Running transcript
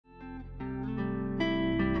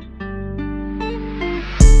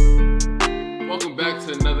back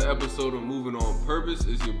to another episode of Moving On Purpose.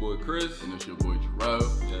 It's your boy Chris. And it's your boy Gerald.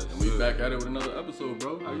 Yes, and we back at it with another episode,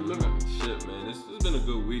 bro. How you living? Shit, man. It's been a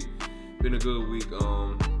good week. Consistent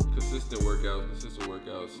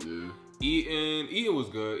workouts. Yeah. Eating was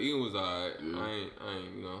good. Eating was alright. Yeah. I ain't,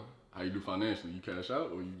 you know. How you do financially? You cash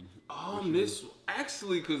out or you? This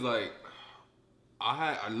actually, cause like,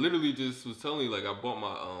 I literally just was telling you, like, I bought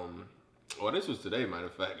my this was today, matter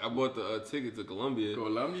of fact. I bought the ticket to Colombia.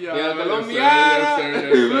 Colombia. Yeah, Colombia. Yes, sir.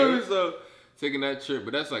 Yes, sir. So taking that trip,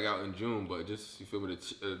 but that's like out in June. But just, you feel me,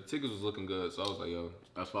 the tickets was looking good, so I was like, yo,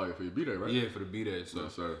 that's fire for your B-Day, right? yeah, for the B-Day. So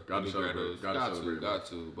yes, sir. Got to celebrate. Got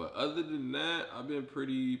to. But other than that, I've been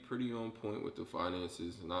pretty on point with the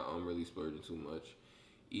finances. Not really splurging too much.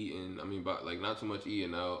 Eating, but like not too much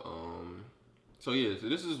eating out. So yeah, so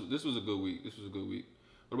this was a good week.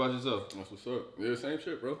 What about yourself? That's what's up. Yeah, same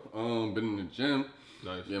shit, bro. Been in the gym.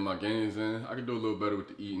 Nice. Getting my gains in. I could do a little better with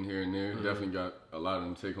the eating here and there. Definitely got a lot of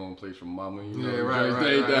them take-home plates from mama. You know,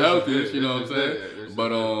 right. The healthiest, you know what I'm saying?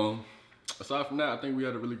 But aside from that, I think we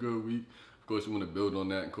had a really good week. Of course, we want to build on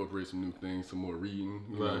that, incorporate some new things, some more reading.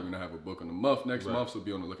 You know, we're gonna have a book on the month next month, so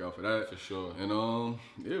be on the lookout for that. For sure. And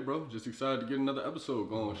yeah, bro, just excited to get another episode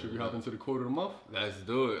going. Should we hop into the quote of the month? Let's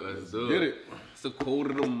do it. Let's do get it. It's the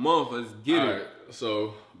quote of the month. Let's get it. Right.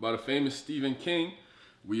 So, by the famous Stephen King,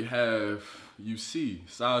 we have, you see,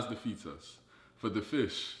 size defeats us. For the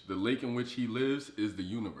fish, the lake in which he lives is the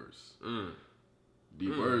universe.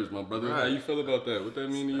 Deep words, my brother. Right. How you feel about that? What that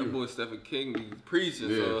mean to you? That boy Stephen King be preaching.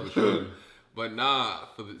 Yeah, so. for sure. But nah,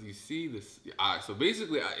 you see this. All right, so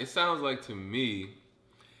basically, it sounds like to me,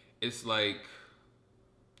 it's like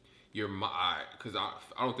your mind, because I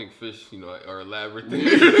don't think fish, are elaborate things.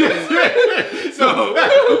 So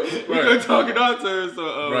we're gonna talk in our terms.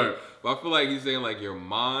 So, right. But I feel like he's saying like your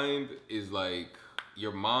mind is like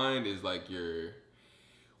your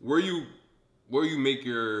where you make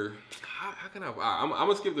your. How can I'm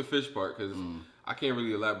gonna skip the fish part because I can't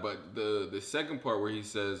really elaborate. But the second part where he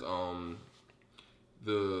says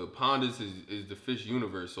the pond is the fish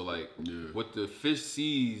universe. So like what the fish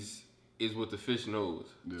sees is what the fish knows.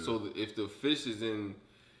 Yeah. So if the fish is in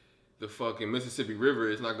the fucking Mississippi River,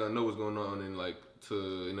 it's not gonna know what's going on in the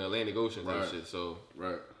Atlantic Ocean and shit. So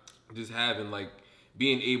just having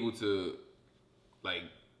being able to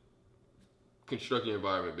construct your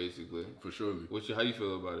environment basically. For sure. How you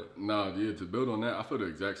feel about it? Nah, yeah, to build on that, I feel the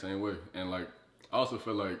exact same way. And I also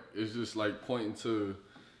feel like it's just pointing to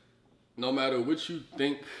no matter what you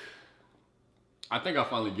think. I think I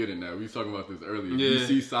finally get it now. We was talking about this earlier. Yeah. You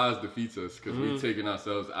see size defeats us because we're taking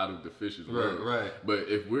ourselves out of the fish's world. Right. But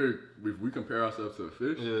if we compare ourselves to a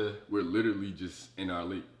fish, we're literally just in our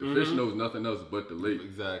lake. The fish knows nothing else but the lake.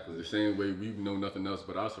 Exactly. The same way we know nothing else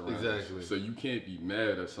but our surroundings. Exactly. So you can't be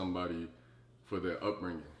mad at somebody for their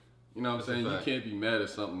upbringing. You know what I'm saying? You can't be mad at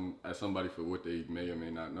somebody for what they may or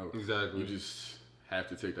may not know. Exactly. You just have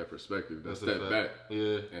to take that perspective, that step back,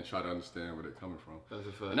 and try to understand where they're coming from. That's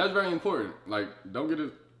a fact. And that's very important. Don't get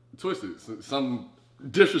it twisted. Some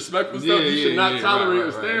disrespectful stuff you should not tolerate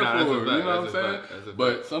or stand for. You know what I'm saying?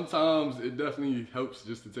 But sometimes it definitely helps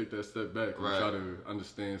just to take that step back and try to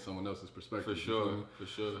understand someone else's perspective. For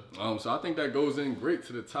sure. So I think that goes in great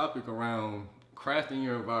to the topic around crafting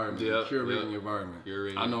your environment, curating your environment.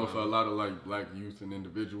 I know for a lot of black youth and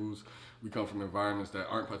individuals, we come from environments that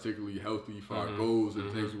aren't particularly healthy for our goals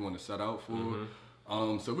and things we want to set out for.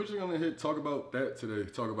 So we're just gonna talk about that today.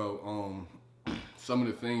 Talk about some of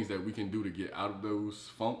the things that we can do to get out of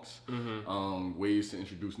those funks, ways to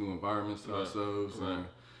introduce new environments to ourselves, and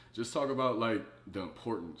just talk about the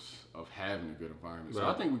importance of having a good environment. So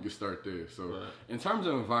I think we could start there. So in terms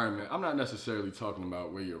of environment, I'm not necessarily talking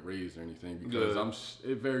about where you're raised or anything because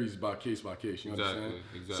it varies by case. You understand?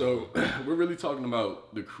 Exactly. So we're really talking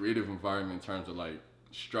about the creative environment in terms of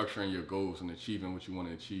structuring your goals and achieving what you want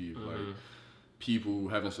to achieve. People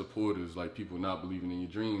having supporters, people not believing in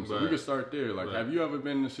your dreams. So we could start there. Have you ever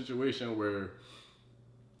been in a situation where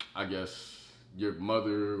I guess your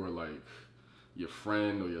mother or your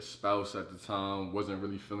friend or your spouse at the time wasn't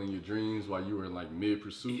really feeling your dreams while you were in mid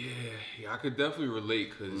pursuit? Yeah, I could definitely relate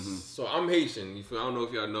because so I'm Haitian. I don't know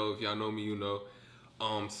if y'all know. If y'all know me, you know.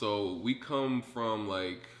 So we come from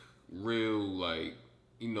real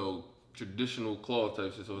traditional cloth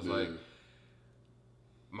type shit. So it's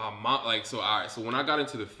my mom so all right. So when I got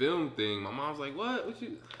into the film thing, my mom was like, "What? What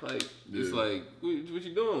you It's what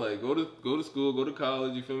you doing? Go to school, go to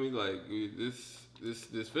college. You feel me?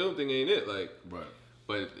 This film thing ain't it.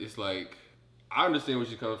 But it's I understand where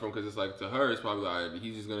she's coming from because it's like to her, it's probably like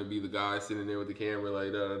he's just gonna be the guy sitting there with the camera,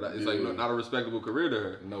 like it's like not a respectable career to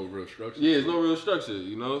her. No real structure. Yeah, it's no real structure,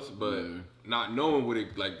 you know. But not knowing what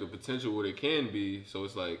it like the potential what it can be, so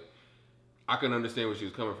it's like I can understand where she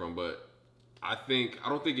was coming from, but I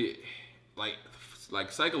don't think it like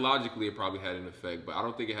psychologically it probably had an effect, but I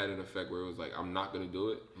don't think it had an effect where it was like I'm not gonna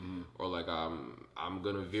do it or like I'm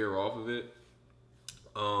gonna veer off of it.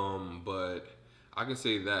 But I can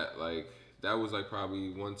say that like. That was like probably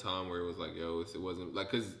one time where it was like, yo, it wasn't like,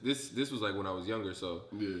 cause this was like when I was younger, so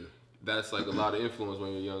that's like a lot of influence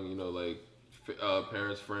when you're young, you know, like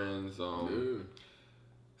parents, friends,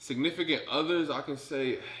 significant others. I can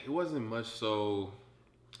say it wasn't much so.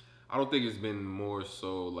 I don't think it's been more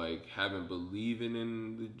so like having believing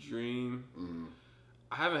in the dream.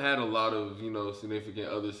 I haven't had a lot of significant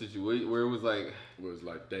other situations where it was like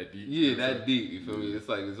that deep. Yeah, that deep. You feel me? It's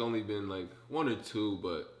like it's only been like one or two,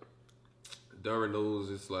 but. During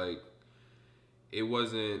those, it's like it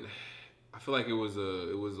wasn't. I feel like it was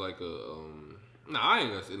like a. Nah, I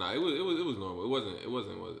ain't gonna say nah. It was normal. It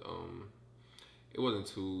wasn't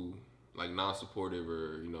too like non-supportive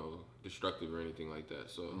or destructive or anything like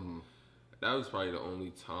that. So that was probably the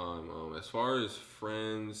only time. As far as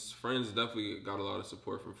friends definitely got a lot of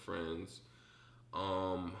support from friends.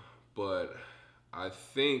 But I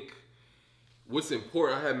think what's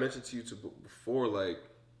important. I had mentioned to you before, like.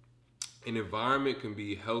 An environment can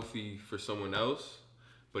be healthy for someone else,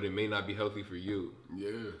 but it may not be healthy for you.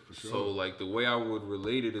 Yeah, for sure. So like the way I would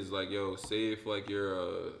relate it is like, yo, say if like you're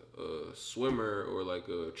a swimmer or like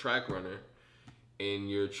a track runner,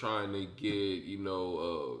 and you're trying to get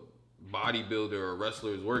a bodybuilder or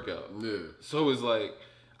wrestler's workout. Yeah. So it's like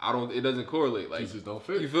it doesn't correlate. Like pieces don't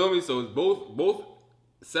fit. You feel me? So it's both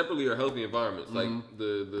separately are healthy environments. Like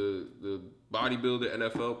the bodybuilder,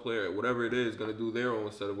 NFL player, whatever it is, gonna do their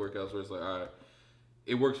own set of workouts where it's like, all right,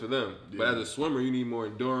 it works for them. Yeah. But as a swimmer, you need more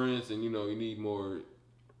endurance and you need more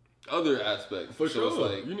other aspects. For sure. It's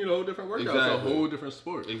like, you need a whole different workout. Exactly. It's a whole different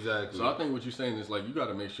sport. Exactly. So I think what you're saying is like you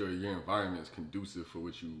gotta make sure your environment is conducive for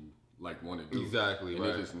what you like want to do. Exactly. And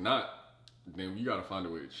if it's not, then you gotta find a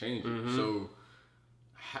way to change it. So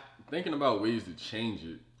thinking about ways to change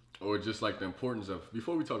it. Or just like the importance of,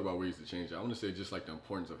 before we talk about ways to change it, I want to say just like the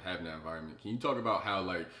importance of having that environment. Can you talk about how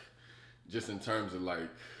like, just in terms of like,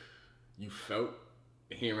 you felt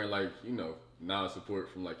hearing like,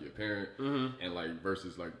 non-support from like your parent and like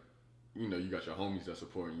versus like, you got your homies that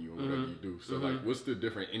supporting you or whatever you do. So like, what's the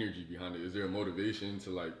different energy behind it? Is there a motivation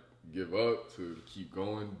to like give up, to keep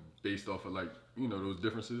going based off of like, those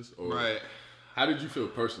differences? Or how did you feel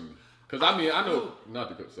personally? Because I know, not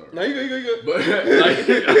to cut, sorry. No, you good. But like,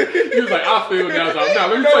 he was like, I feel now. So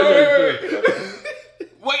let me tell you how you feel.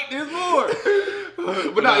 Wait, there's more.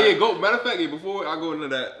 But go. Matter of fact, before I go into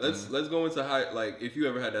that, let's go into how, like, if you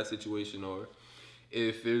ever had that situation or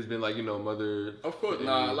if there's been like, mother. Of course,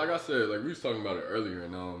 like I said, like we was talking about it earlier,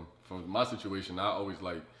 and from my situation, I always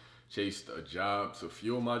like chased a job to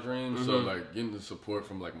fuel my dreams. So like getting the support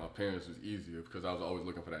from like my parents was easier because I was always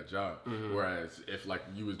looking for that job. Whereas if like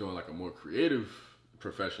you was doing like a more creative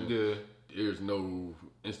profession, there's no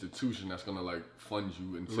institution that's gonna like fund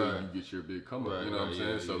you until you get your big come up. You know what I'm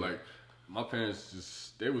saying? So like my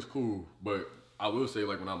parents they was cool, but I will say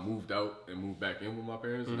like when I moved out and moved back in with my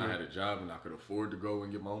parents and I had a job and I could afford to go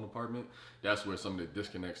and get my own apartment, that's where some of the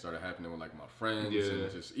disconnect started happening with like my friends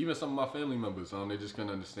and just even some of my family members. They just couldn't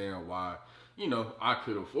understand why, I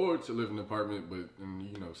could afford to live in an apartment, but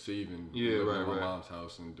saving living in my mom's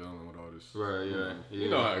house and dealing with all this. You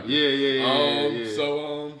know how it goes.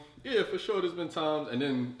 So for sure there's been times, and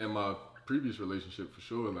then in my previous relationship for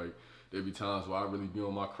sure, like there'd be times where I really be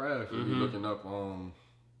on my craft and be looking up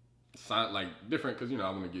like different, because I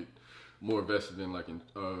want to get more invested in like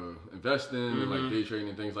investing and like day trading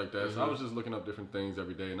and things like that. So I was just looking up different things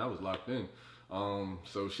every day, and I was locked in.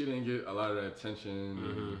 So she didn't get a lot of that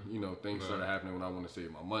attention. And, things started happening when I want to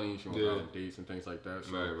save my money. She went out on dates and things like that.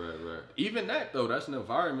 So even that though, that's an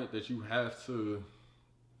environment that you have to.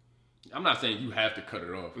 I'm not saying you have to cut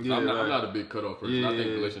it off. I'm not a big cutoff person. I think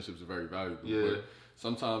relationships are very valuable. But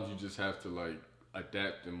sometimes you just have to like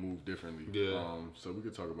adapt and move differently. So we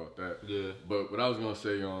could talk about that. But what I was gonna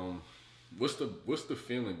say, what's the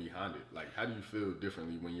feeling behind it? Like, how do you feel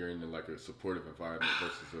differently when you're in like a supportive environment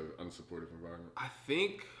versus an unsupportive environment? I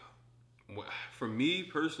think for me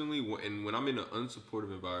personally, when I'm in an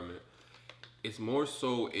unsupportive environment, it's more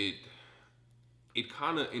so it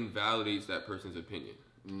kind of invalidates that person's opinion.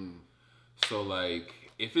 So like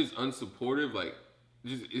if it's unsupportive, like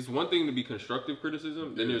it's one thing to be constructive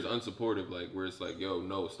criticism, then there's unsupportive, like where it's like, yo,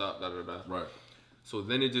 no, stop, da da da. So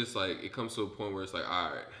then it just like, it comes to a point where it's like,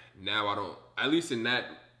 all right, now I don't, at least in that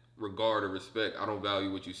regard or respect, I don't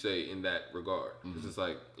value what you say in that regard. It's just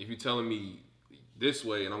like, if you're telling me this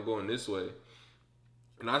way and I'm going this way,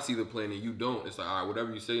 and I see the plan and you don't, it's like, all right,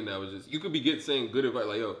 whatever you say now is just, you could be saying good advice,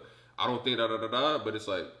 like, yo, I don't think da-da-da-da, but it's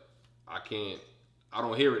like, I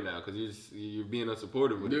don't hear it now because you're being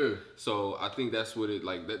unsupportive with it. So I think that's what it,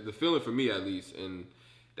 like, the feeling for me at least, and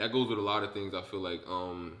that goes with a lot of things, I feel like,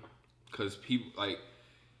 because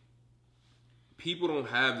people don't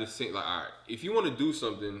have the same, like, all right, if you want to do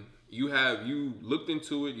something, you looked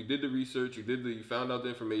into it, you did the research, you found out the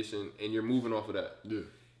information, and you're moving off of that. Yeah.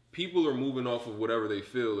 People are moving off of whatever they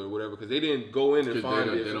feel or whatever because they didn't go in and find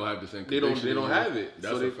it. They don't have the same. They don't have it,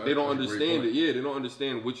 so they don't understand it. Yeah, they don't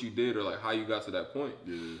understand what you did or like how you got to that point.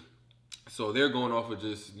 Yeah. So they're going off of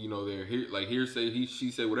just their hearsay,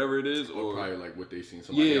 she said whatever it is, or probably like what they seen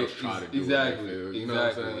somebody else try to do.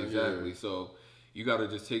 Exactly. So you got to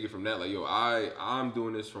just take it from that. Like, yo, I'm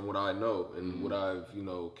doing this from what I know and what I've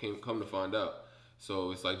come to find out.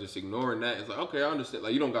 So it's like just ignoring that. It's like, okay, I understand.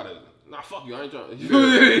 Like, you don't gotta. Nah, fuck you. I ain't trying. You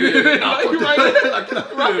right.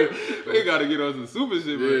 They gotta get on some super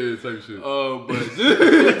shit, man. Yeah, type shit. But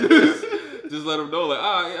just let them know, like,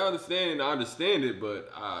 I understand it,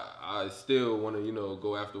 but I still want to,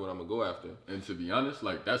 go after what I'm gonna go after. And to be honest,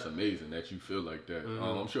 like, that's amazing that you feel like that.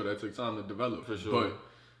 I'm sure that takes time to develop, for sure. But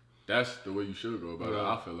that's the way you should go about it.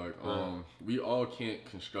 I feel like we all can't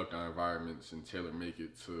construct our environments and tailor make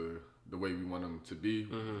it to the way we want them to be,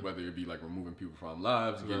 whether it be like removing people from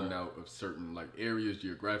lives, getting out of certain like areas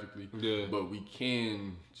geographically. Yeah. But we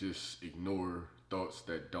can just ignore thoughts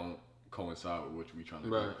that don't coincide with what we're trying to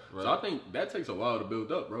do. Right. So I think that takes a while to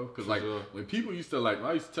build up, bro. Because like when people used to like,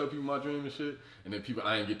 I used to tell people my dream and shit, and then people,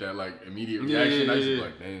 I ain't get that like immediate reaction. I used to be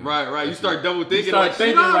like, damn. Right. You start double thinking. You start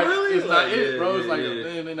thinking like, really? It's not it, bro. It's like,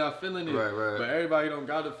 damn, they're not feeling it. Right. But everybody don't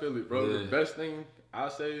gotta feel it, bro. The best thing I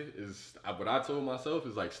say is what I told myself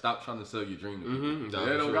is like, stop trying to sell your dream to people.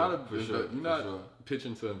 They don't gotta. You're not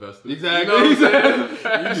pitching to investors. Exactly. You know what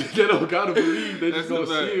I'm saying? They don't gotta believe. They just gonna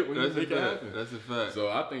see it when you make it happen. That's a fact. So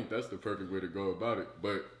I think that's the perfect way to go about it.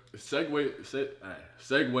 But segueing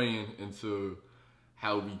into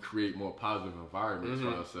how we create more positive environments for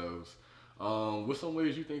ourselves. What's some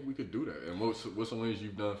ways you think we could do that, and what's some ways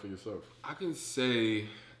you've done for yourself? I can say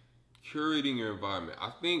curating your environment.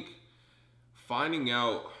 I think finding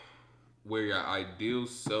out where your ideal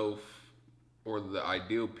self or the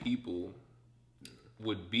ideal people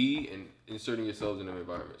would be and inserting yourselves in them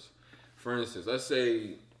environments. For instance, let's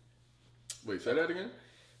say... Wait, say that again?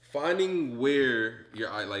 Finding where your,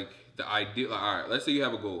 like, the ideal... Like, all right, let's say you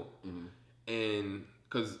have a goal. And...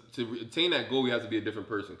 Because to attain that goal, you have to be a different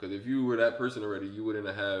person. Because if you were that person already, you wouldn't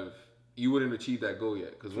achieve that goal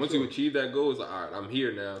yet. Because once you achieve that goal, it's like, all right, I'm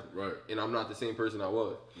here now. Right. And I'm not the same person I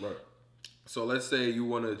was. Right. So let's say you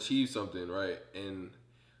want to achieve something, right? And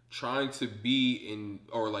trying to be in,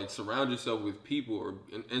 or like surround yourself with people or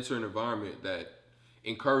enter an environment that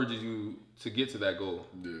encourages you to get to that goal.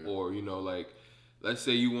 Yeah. Or, like, let's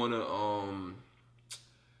say you want to,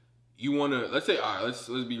 let's say, all right, let's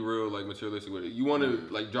be real, like, materialistic with it. You want to,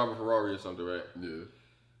 like, drive a Ferrari or something, right? Yeah.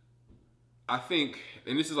 I think,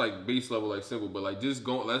 and this is, like, base level, like, simple, but, like, just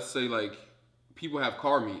go, let's say, like, people have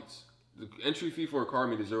car meets. The entry fee for a car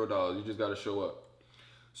meet is $0. You just got to show up.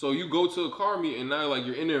 So you go to a car meet, and now, like,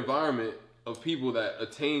 you're in an environment of people that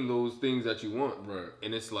attain those things that you want. Right.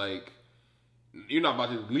 And it's like, you're not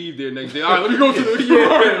about to leave there next day. All right, let me go to the car.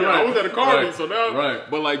 Right. I was at a car meet, so now. Right.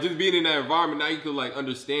 But like just being in that environment, now you can like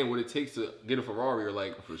understand what it takes to get a Ferrari, or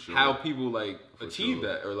like how people like achieve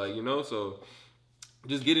that, or like so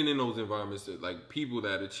just getting in those environments that like people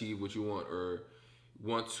that achieve what you want, or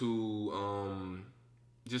want to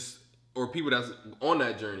or people that's on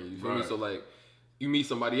that journey. You feel me? So like you meet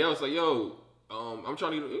somebody else, like yo. I'm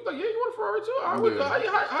trying to get. He's like, yeah, you want a Ferrari too? How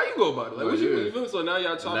you go about it? Like, what you feel? So now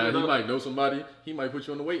y'all talking. Now he might know somebody. He might put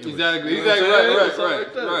you on the waiting list. Exactly.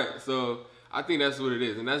 Right. So I think that's what it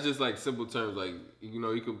is, and that's just like simple terms. Like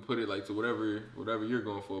you can put it like to whatever you're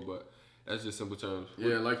going for, but that's just simple terms.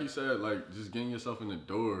 Yeah, like you said, like just getting yourself in the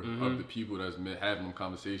door of the people that's having them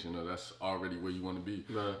conversation, or that's already where you want to be.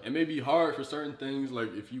 Right. It may be hard for certain things,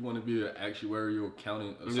 like if you want to be an actuarial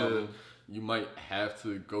accountant or something, you might have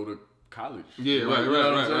to go to college. Yeah, right.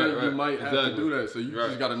 You might have to do that. So you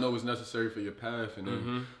just got to know what's necessary for your path, and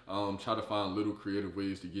then try to find little creative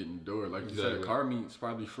ways to get in the door. Like you said, a car meet's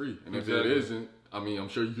probably free, and if it isn't, I mean, I'm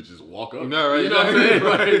sure you could just walk up. No, right? You know what I'm saying?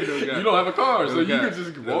 Like, you don't have a car, so you could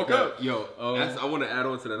just walk up. Yo, I want to add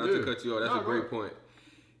on to that. Not to cut you off. That's a great point.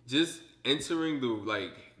 Just entering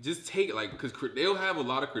the just take it because they'll have a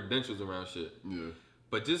lot of credentials around shit. Yeah.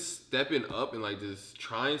 But just stepping up and like just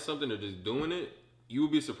trying something or just doing it, you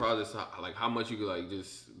would be surprised at how much you could like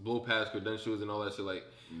just blow past credentials and all that shit. Like,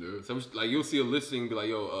 like you'll see a listing be like,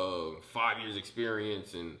 yo, 5 years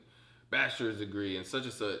experience and bachelor's degree and such.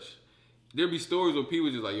 There'll be stories where people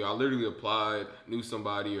just like, yo, I literally applied, knew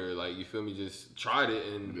somebody, or like, you feel me, just tried it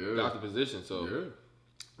and got the position. So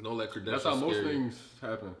don't let credentials. That's how most things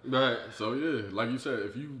happen. Right. So yeah, like you said,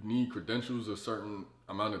 if you need credentials, a certain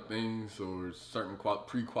amount of things or certain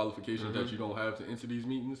pre-qualifications that you don't have to enter these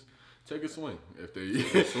meetings, take a swing. If they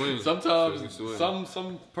sometimes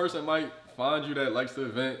some person might find you that likes the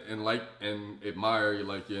event and admire your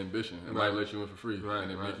ambition and might let you in for free and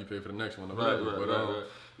then make you pay for the next one or whatever.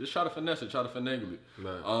 Just try to finesse it, try to finagle it.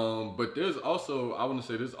 But there's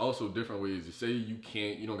also different ways. To say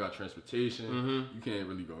you don't got transportation, you can't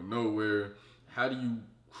really go nowhere. How do you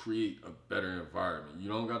create a better environment? You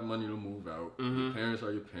don't got the money to move out. Your parents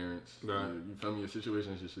are your parents. You feel me? Your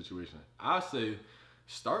situation is your situation. I say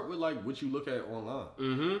start with like what you look at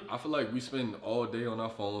online. I feel like we spend all day on our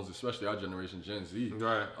phones, especially our generation, Gen Z.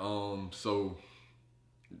 So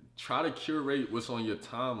try to curate what's on your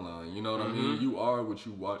timeline. You know what I mean? You are what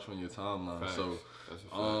you watch on your timeline. Facts.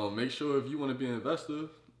 So make sure if you want to be an investor,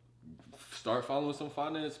 start following some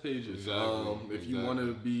finance pages. If you want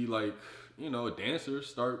to be like, a dancer,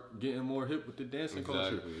 start getting more hip with the dancing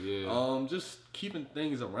culture. Just keeping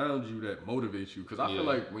things around you that motivate you. Because I feel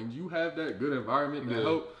like when you have that good environment that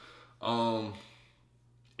help,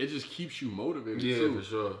 it just keeps you motivated too. For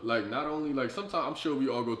sure. Like not only like sometimes I'm sure we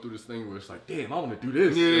all go through this thing where it's like, damn, I want to do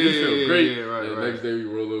this. And we feel great. And the next day we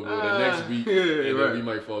roll over. The next week, and then we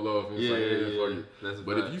might fall off. And it's like, fuck it.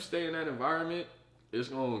 But if you stay in that environment, it's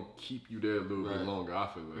gonna keep you there a little bit longer. I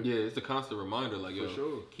feel like. It's a constant reminder. Like,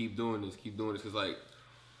 yo, keep doing this. Because like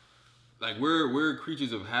we're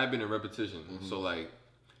creatures of habit and repetition. So like,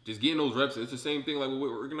 just getting those reps. It's the same thing like when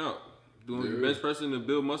we're working out. Doing bench pressing to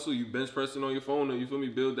build muscle, you bench pressing on your phone, and you feel me,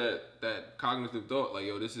 build that cognitive thought. Like,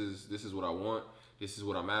 yo, this is what I want. This is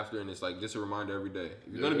what I'm after, and it's like just a reminder every day.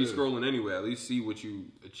 If you're gonna be scrolling anyway, at least see what you're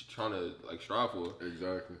trying to like strive for.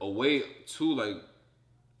 Exactly. A way to like,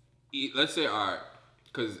 let's say, all right,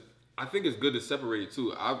 because I think it's good to separate it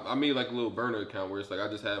too. I made like a little burner account where it's like I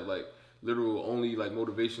just have like literal only like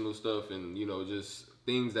motivational stuff and just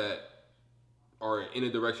things that are in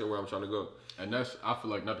a direction where I'm trying to go. And I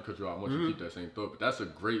feel like, not to cut you off, I want you to keep that same thought, but that's a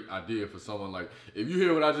great idea for someone like, if you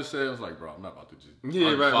hear what I just said, it's like, bro, I'm not about to just mess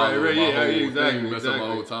up my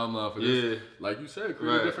whole timeline for this. Like you said,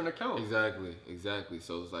 create a different account. Exactly.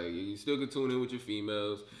 So it's like, you still can tune in with your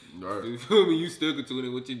females. You feel me? You still can tune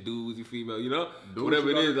in with your dudes, your female,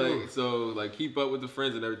 whatever it is. Like, so like keep up with the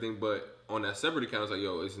friends and everything, but on that separate account, it's like,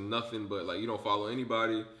 yo, it's nothing but like, you don't follow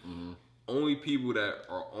anybody. Only people that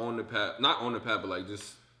are on the path, not on the path, but like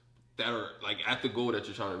just that are like at the goal that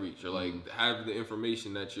you're trying to reach, or like have the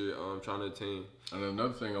information that you're trying to attain. And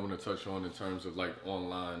another thing I want to touch on in terms of like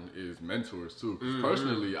online is mentors too.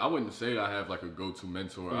 Personally, I wouldn't say I have like a go-to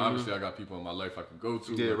mentor. Obviously, I got people in my life I could go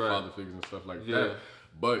to, like father figures and stuff like that.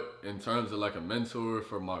 But in terms of like a mentor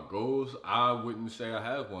for my goals, I wouldn't say I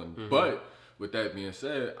have one. But with that being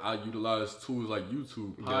said, I utilize tools like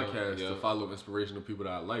YouTube, podcasts to follow inspirational people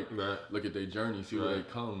that I like. Look at their journey, see where they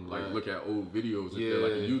come. Like look at old videos if they're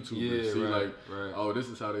like a YouTuber. See oh, this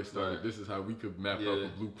is how they started. This is how we could map out a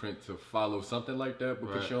blueprint to follow something like that,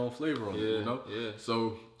 but put your own flavor on it.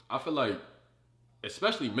 So I feel like,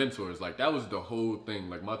 especially mentors, like that was the whole thing.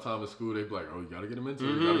 Like my time at school, they'd be like, oh, you gotta get a mentor,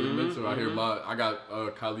 you gotta get a mentor. I hear I got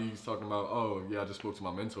colleagues talking about, oh yeah, I just spoke to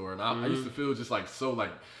my mentor, and I used to feel just like so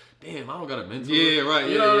like, damn, I don't got a mentor. You know what I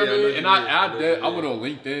mean? And I went on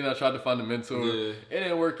LinkedIn. I tried to find a mentor. It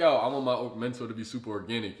didn't work out. I want my mentor to be super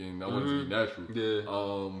organic, and I want it to be natural.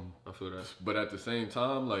 I feel that. But at the same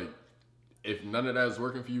time, like, if none of that is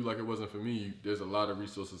working for you, like it wasn't for me, there's a lot of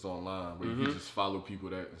resources online where you can just follow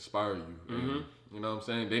people that inspire you. And, you know what I'm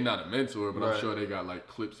saying? They're not a mentor, but I'm sure they got like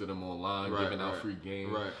clips of them online giving out free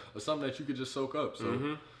games or something that you could just soak up.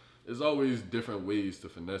 So there's always different ways to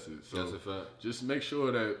finesse it. So that's a fact. Just make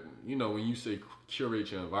sure that, when you say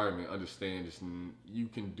curate your environment, understand just you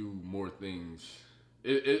can do more things.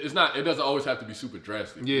 It doesn't always have to be super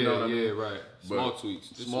drastic. You know what I mean? Small tweaks.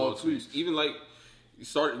 Small tweaks. Even like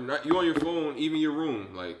you on your phone, even your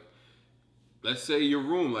room. Like, let's say your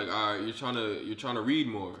room, like, all right, you're trying to read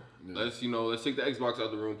more. Let's take the Xbox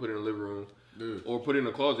out the room, put it in the living room. Or put it in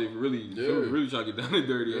a closet if you really trying to get down and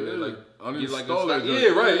dirty, and then like get like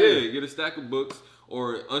get a stack of books,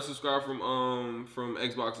 or unsubscribe from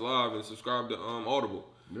Xbox Live and subscribe to Audible,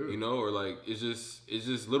 or like it's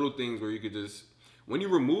just little things where you could just when you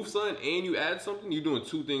remove something and you add something, you're doing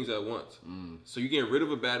two things at once. So you're getting rid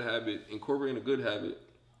of a bad habit, incorporating a good habit.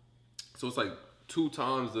 So it's like two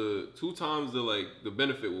times the like the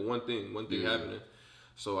benefit with one thing happening.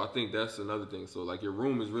 So I think that's another thing. So like your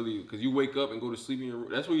room is really, because you wake up and go to sleep in your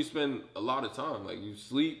room. That's where you spend a lot of time. Like you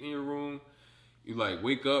sleep in your room, you like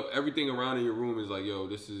wake up, everything around in your room is like, yo,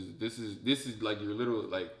 this is like your little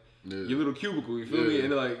like your little cubicle. You feel me?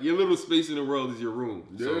 And like your little space in the world is your room.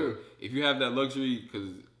 So if you have that luxury, because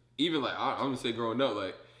even like I'm gonna say growing up,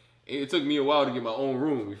 like it took me a while to get my own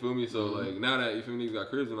room. You feel me? So like now that you feel me, you got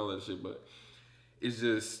cribs and all that shit, but it's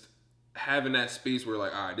just having that space where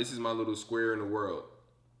like, all right, this is my little square in the world.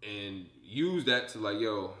 And use that to like,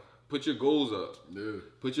 yo, put your goals up,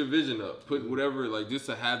 put your vision up, put whatever, like just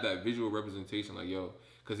to have that visual representation, like yo,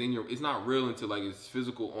 because it's not real until like it's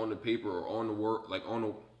physical on the paper or on the work, like on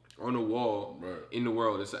the wall in the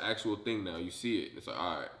world. It's an actual thing now. You see it. It's like,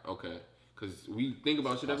 all right, okay, because we think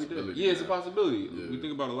about shit every day. Yeah, it's a possibility. We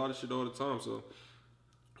think about a lot of shit all the time, so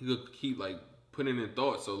you could keep like putting in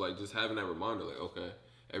thoughts. So like just having that reminder, like okay,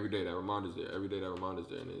 every day that reminder's there, every day that reminder's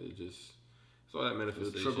there, and it just. So that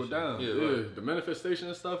manifestation. Trickle down. Yeah. The manifestation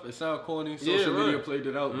and stuff, it sounds corny. Social media played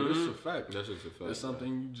it out, but it's a fact. That's just a fact. It's something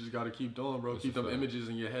you just got to keep doing, bro. Keep them images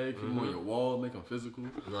in your head, keep them on your wall, make them physical.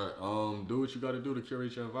 Right. Do what you got to do to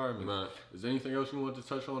curate your environment. Right. Is there anything else you want to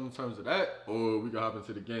touch on in terms of that, or we can hop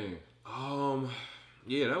into the game?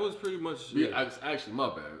 Yeah, that was pretty much. Yeah, actually,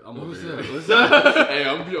 my bad. What's that? Hey,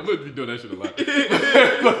 I'm gonna be doing that shit a lot.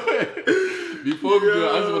 Before we do it,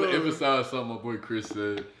 I just want to emphasize something my boy Chris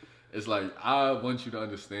said. It's like, I want you to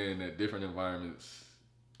understand that different environments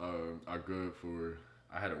are good for,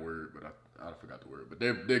 I had a word, but I forgot the word, but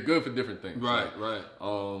they're good for different things. Right.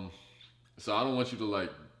 So I don't want you to like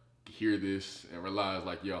hear this and realize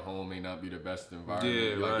like your home may not be the best environment.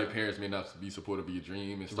 Yeah, like your parents may not be supportive of your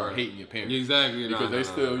dream and start hating your parents. Exactly. Because they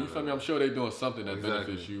still, you feel me? I'm sure they're doing something that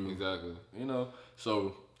benefits you. Exactly. You know?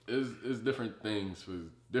 So it's different things for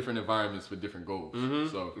different environments for different goals.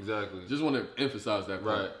 So exactly. Just want to emphasize that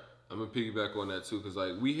point. Right. I'm gonna piggyback on that too, because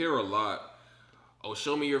like we hear a lot, oh,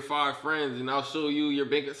 show me your 5 friends and I'll show you your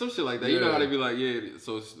bank, some shit like that. You know how they be like, yeah.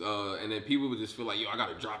 So and then people would just feel like, yo, I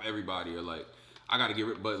gotta drop everybody, or like I gotta get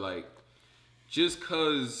rid. But like, just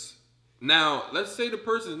cause now, let's say the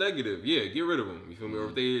person's negative, yeah, get rid of them. You feel me? Or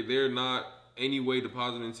if they're not any way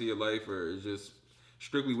depositing into your life, or it's just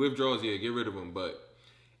strictly withdrawals, yeah, get rid of them. But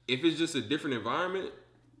if it's just a different environment,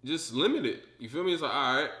 just limit it. You feel me? It's like,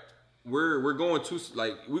 all right. We're going to,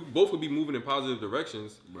 like, we both would be moving in positive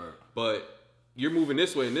directions, but you're moving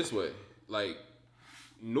this way and this way. Like,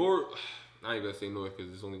 north, I ain't gonna say north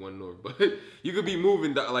because there's only one north, but you could be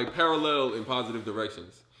moving like parallel in positive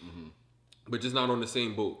directions, but just not on the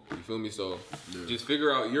same boat. You feel me? So just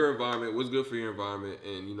figure out your environment, what's good for your environment,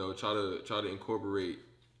 and you know, try to incorporate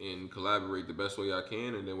and collaborate the best way I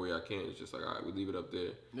can, and then where I can't, it's just like, all right, we leave it up there.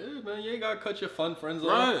 Yeah, man, you ain't gotta cut your fun friends off.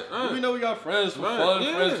 Right. We know we got friends for fun,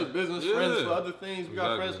 friends for business, friends for other things. We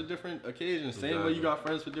got friends for different occasions. Same way you got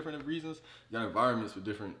friends for different reasons, you got environments for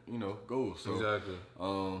different, you know, goals. So,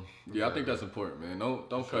 I think that's important, man.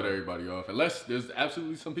 Don't cut everybody off, unless there's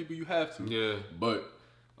absolutely some people you have to. Yeah. But,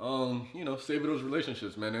 you know, savor those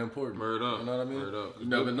relationships, man. They're important. Word up. You know what I mean? Word up. You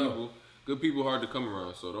never know. Good people hard to come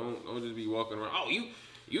around, so don't just be walking around. Oh,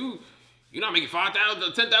 you're not making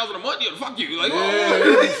 5,000, 10,000 a month. Yeah, fuck you. Like,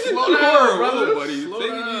 slow down, brother. Buddy. Take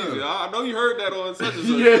it easy. I know you heard that on such and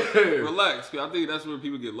such. Relax. I think that's where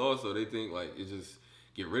people get lost. So they think like it's just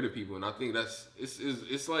get rid of people, and I think that's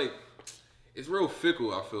it's like it's real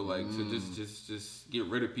fickle. I feel like to just get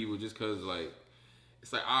rid of people just because like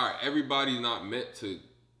it's like, all right, everybody's not meant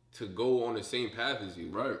to go on the same path as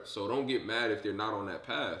you. Right. So don't get mad if they're not on that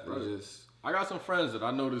path. Right. I got some friends that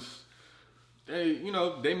I notice.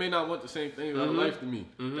 They may not want the same thing out of life to me.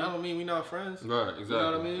 That don't mean we not friends. Right, exactly. You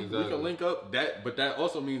know what I mean? Exactly. We can link up, but that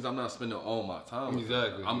also means I'm not spending all my time.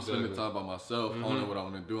 Exactly. I'm spending time by myself, owning what I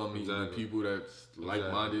want to do. I'm meeting people that's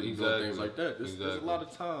like-minded and doing things like that. There's a lot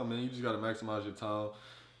of time, man. You just got to maximize your time.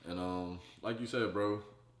 And like you said, bro,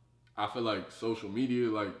 I feel like social media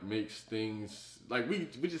like makes things like we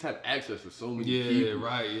just have access to so many people. Yeah,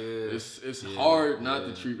 right. Yeah, it's hard not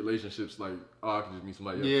to treat relationships like, oh, I can just meet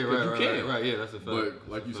somebody else. Yeah, right. Yeah, that's a fact. But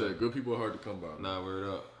like you said, good people are hard to come by. Nah, word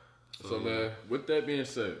up. So man, with that being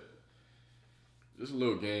said, just a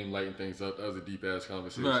little game, lighten things up. That was a deep ass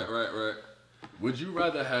conversation. Right. Would you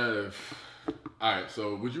rather have? All right,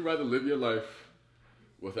 so would you rather live your life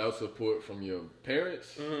without support from your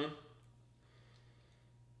parents?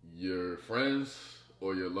 Your friends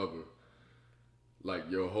or your lover, like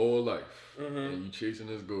your whole life, and you chasing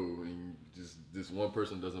this goal, and this one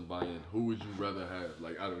person doesn't buy in? Who would you rather have,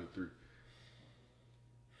 like out of the 3?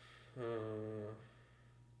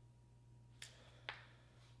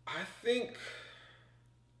 I think.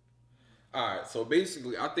 All right. So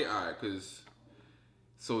basically, I think because.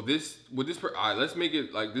 So this with this all right, let's make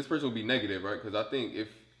it like this person will be negative, right? Because I think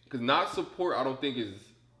because not support, I don't think is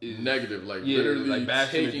negative, like literally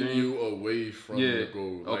like taking you away from your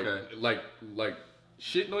goal, like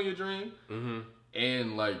shitting on your dream,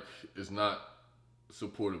 and like it's not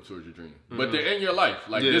supportive towards your dream, but they're in your life.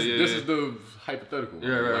 Like this is the hypothetical.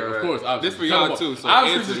 Of course, obviously, this for y'all too. So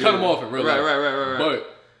obviously, just cut them off in real life. Right. But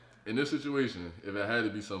in this situation, if it had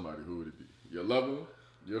to be somebody, who would it be? Your lover,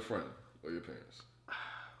 your friend, or your parents?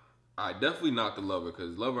 I definitely not the lover,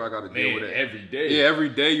 because lover I gotta deal with it every day. Yeah, every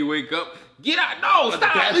day you wake up, get out, no,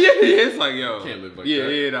 stop. It's like, yo, you can't live like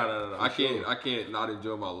that. No. I can't not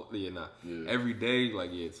enjoy my every day, like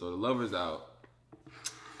so the lover's out.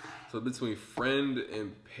 So between friend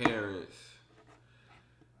and parents,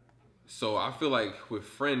 so I feel like with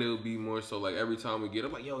friend it'll be more so like every time we get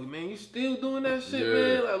up, like, yo, man, you still doing that shit,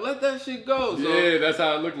 man? Like, let that shit go. So, that's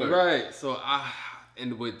how it look like. Right. So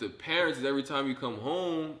and with the parents, every time you come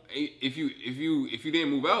home, if you didn't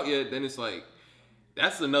move out yet, then it's like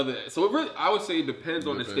that's another. So it really, I would say it depends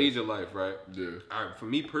on the stage of life, right? Yeah. All right. For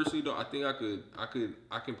me personally, though, I think I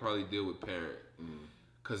can probably deal with parent,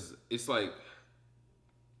 because it's like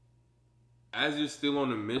as you're still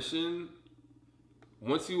on a mission,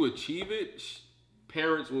 once you achieve it,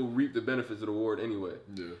 parents will reap the benefits of the reward anyway.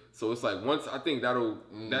 Yeah. So it's like once I think that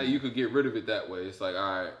you could get rid of it that way. It's like,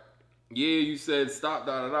 all right. Yeah, you said stop,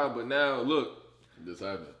 but now look, this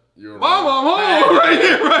happened. You're Mom, I'm home. Right.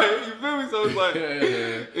 You feel me? So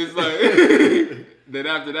it's like, then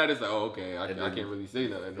after that, it's like, oh, okay, I can't really say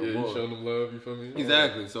nothing no more. You show them love. You feel me?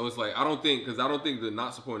 Exactly. So it's like I don't think the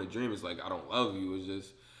not supporting the dream is like I don't love you. It's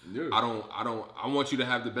just I want you to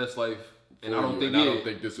have the best life, and I don't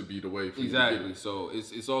think this would be the way for exactly. you. So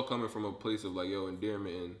it's all coming from a place of like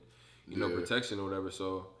endearment and protection or whatever.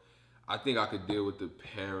 So I think I could deal with the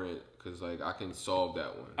parent. Because, like, I can solve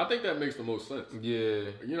that one. I think that makes the most sense. Yeah.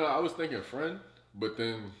 I was thinking friend, but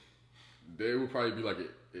then there would probably be, like, an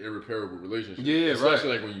irreparable relationship. Yeah,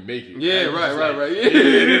 especially, like, when you make it. Yeah, right.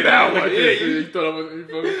 Yeah, that one. You thought I was, you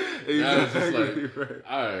feel me? Now it's just like,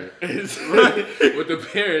 all right. With the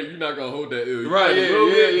parent, you're not going to hold that ill. Right,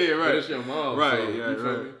 yeah, right. But it's your mom. Right, so, you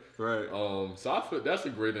feel me? Right. So I feel that's a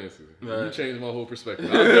great answer. Right. You changed my whole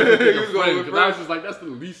perspective. I was definitely thinking friend, because I was just like, that's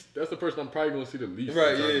the person I'm probably gonna see the least.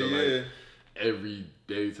 Right. Like,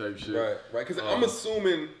 everyday type shit. Right. Because I'm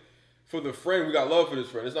assuming for the friend, we got love for this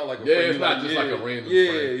friend. It's not like a friend. It's not just like a random friend.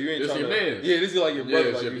 You ain't it's trying your man. Yeah, this is like your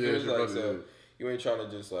brother. Like, your brother. So you ain't trying to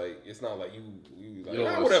just like. It's not like you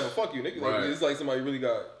like whatever. Fuck you, nigga. Like, it's like somebody really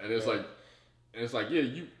got. And it's like. And it's like,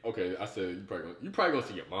 you okay, I said you probably gonna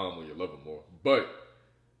see your mom when you love her more. But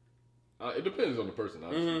it depends on the person,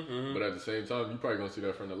 obviously. But at the same time, you probably gonna see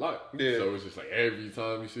that friend a lot. Yeah. So it's just like every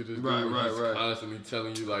time you see this dude, he's constantly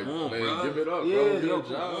telling you like, man, give it up, bro. Get a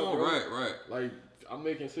job, bro. Right. Like, I'm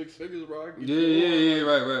making 6 figures, bro. Right.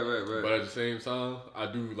 But at the same time, I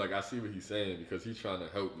see what he's saying, because he's trying to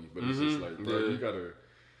help me. But it's just like, bro, you gotta.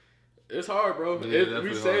 It's hard, bro.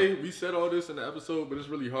 We said all this in the episode, but it's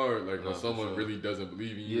really hard. Like when someone really doesn't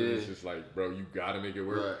believe in you, it's just like, bro, you gotta make it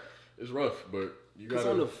work. Right. It's rough, but you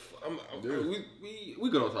gotta. We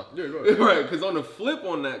good on top. Yeah, go ahead. Right, because on the flip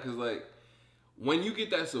on that, because like when you get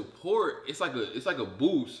that support, it's like a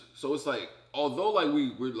boost. So it's like, although like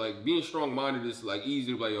we're like being strong minded, it's like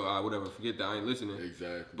easy to be like, yo, whatever, forget that, I ain't listening.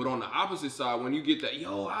 Exactly. But on the opposite side, when you get that,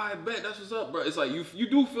 yo, I bet that's what's up, bro. It's like you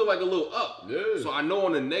do feel like a little up. Yeah. So I know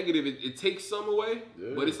on the negative, it takes some away,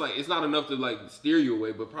 but it's like it's not enough to like steer you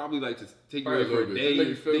away, but probably like to take you away for a day. Make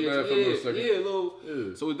you feel bad for a little second. Yeah, a little.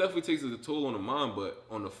 Yeah. So it definitely takes a toll on the mind, but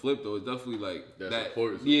on the flip though, it's definitely like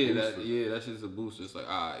support. That's just a boost. It's like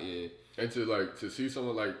And to see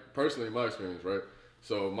someone, like, personally in my experience, right?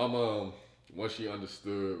 So my mom, once she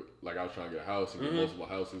understood, like, I was trying to get a house and get multiple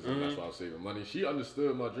houses, and that's why I was saving money, she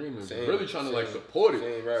understood my dream and really trying to, like, support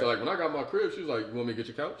it. So, like, when I got my crib, she was like, you want me to get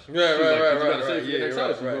your couch? She was like, you got to save for the next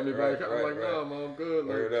house. You want me to buy a couch? I'm like, nah, mom, I'm good.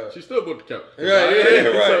 Like, she still bought the couch.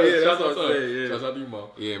 Shouts out to you, mom.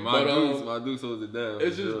 Yeah, my dude holds it down.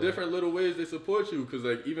 It's just different little ways they support you, because,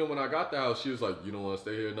 like, even when I got the house, she was like, you don't want to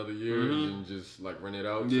stay here another year and just, like, rent it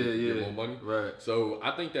out to get more money. Right. So,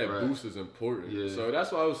 I think that boost is important. Yeah. So,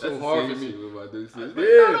 that's why it was so hard for me. With my dude. No,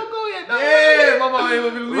 don't go yet. My mom ain't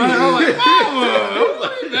want me to leave. I'm like, mama,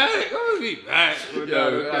 I'm gonna be back.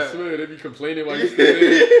 Yeah, I swear, they be complaining while you stay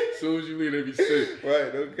there. As soon as you leave, they be sick.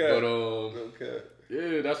 Right, okay. But,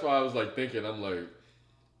 yeah, that's why I was, like, thinking, I'm like,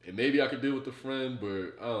 and maybe I could deal with the friend,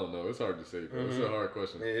 but I don't know. It's hard to say, bro. It's a hard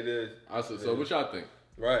question. Yeah, it is. So what y'all think?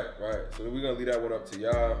 Right. So we're gonna leave that one up to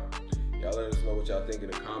y'all. Y'all let us know what y'all think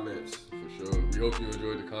in the comments. For sure. We hope you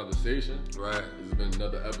enjoyed the conversation. Right. This has been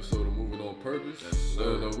another episode of Moving on Purpose. I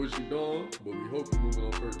don't know what you're doing, but we hope you're moving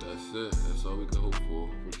on purpose. That's it. That's all we can hope for.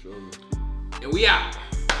 For sure. And we out.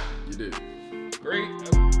 You did. Great.